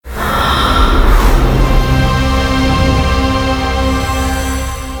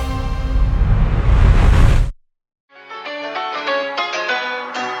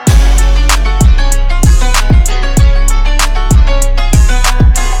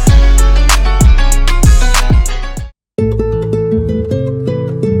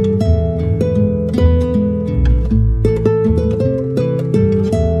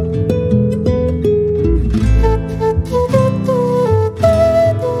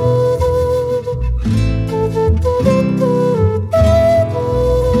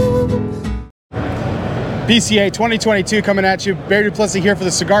PCA 2022 coming at you. Barry Duplessis here for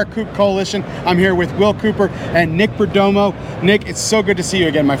the Cigar Coop Coalition. I'm here with Will Cooper and Nick Perdomo. Nick, it's so good to see you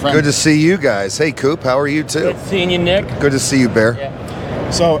again, my friend. Good to see you guys. Hey, Coop, how are you too? Good seeing you, Nick. Good to see you, Bear. Yeah.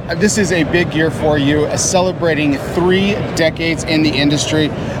 So this is a big year for you, celebrating 3 decades in the industry,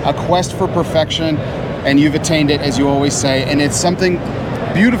 a quest for perfection, and you've attained it, as you always say, and it's something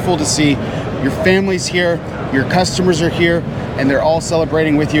beautiful to see. Your family's here, your customers are here, and they're all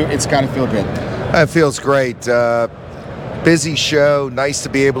celebrating with you. It's got to feel good. It feels great. Busy show. Nice to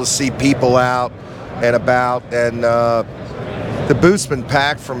be able to see people out and about. And the booth's been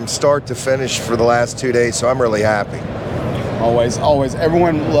packed from start to finish for the last 2 days, so I'm really happy. Always, always.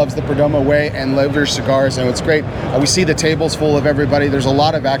 Everyone loves the Perdomo way and love your cigars, and it's great. We see the tables full of everybody. There's a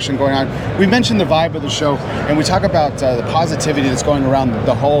lot of action going on. We mentioned the vibe of the show, and we talk about the positivity that's going around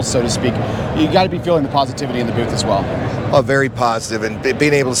the hall, so to speak. You got to be feeling the positivity in the booth as well. Oh, very positive, and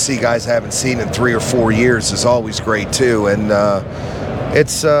being able to see guys I haven't seen in 3 or 4 years is always great too. And I'm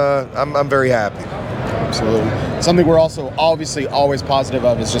very happy. Absolutely. Something we're also obviously always positive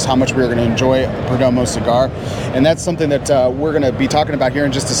of is just how much we're going to enjoy a Perdomo cigar. And that's something that we're going to be talking about here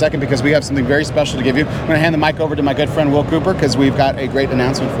in just a second, because we have something very special to give you. I'm going to hand the mic over to my good friend Will Cooper, because we've got a great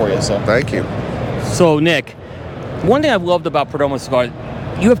announcement for you. So thank you. So, Nick, one thing I've loved about Perdomo cigars,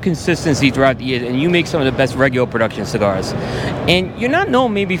 you have consistency throughout the years, and you make some of the best regular production cigars. And you're not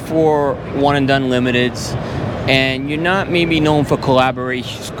known maybe for one-and-done limiteds, and you're not maybe known for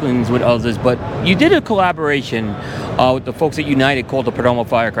collaborations with others, but you did a collaboration with the folks at United called the Perdomo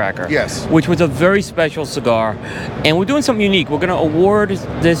Firecracker. Yes. Which was a very special cigar. And we're doing something unique. We're going to award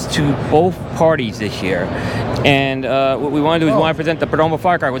this to both parties this year. And what we want to do is we want to present the Perdomo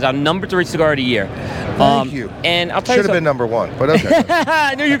Firecracker. It was our number 3 cigar of the year. Thank you. And I'll tell you Should have been number 1, but okay.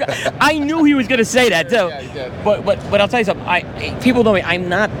 I knew he was going to say that too. Yeah, he did. But I'll tell you something. People know me. I'm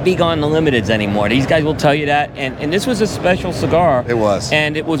not big on the limiteds anymore. These guys will tell you that. And this was a special cigar. It was.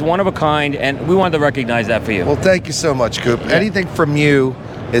 And it was one of a kind. And we wanted to recognize that for you. Well, thank you so much, Coop. Yeah. Anything from you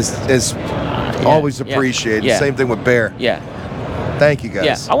is always appreciated. Yeah. Same thing with Bear. Yeah. Thank you,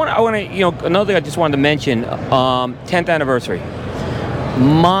 guys. Yeah. I want to, another thing I just wanted to mention, 10th anniversary.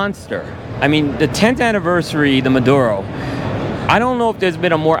 Monster. I mean, the 10th anniversary, the Maduro. I don't know if there's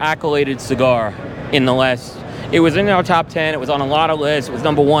been a more accoladed cigar in the last. It was in our top 10. It was on a lot of lists. It was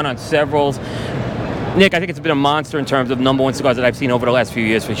number 1 on several. Nick, I think it's been a monster in terms of number 1 cigars that I've seen over the last few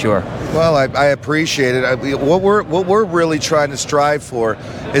years, for sure. Well, I appreciate it. What we're really trying to strive for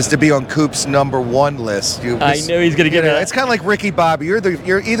is to be on Coop's number 1 list. I knew he's going to get it. It's kind of like Ricky Bobby.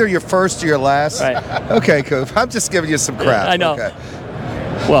 You're either your first or your last. Right. Okay, Coop. I'm just giving you some crap. I know. Okay.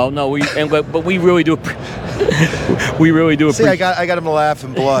 Well, no, but we really do. We really do See, appreciate. I got him to laugh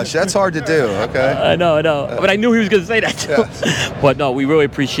and blush. That's hard to do. Okay. I know, but I knew he was going to say that too. Yeah. But no, we really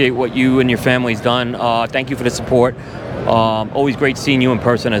appreciate what you and your family's done. Thank you for the support. Always great seeing you in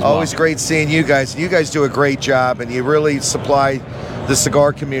person as well. Always great seeing you guys. You guys do a great job, and you really supply the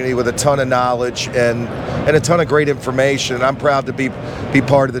cigar community with a ton of knowledge and a ton of great information. And I'm proud to be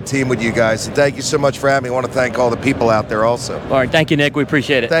part of the team with you guys. And thank you so much for having me. I want to thank all the people out there also. All right, thank you, Nick. We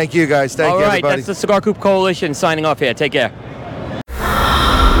appreciate it. Thank you, guys. Thank you, everybody. That's the Cigar Coop Coalition signing off here. Take care.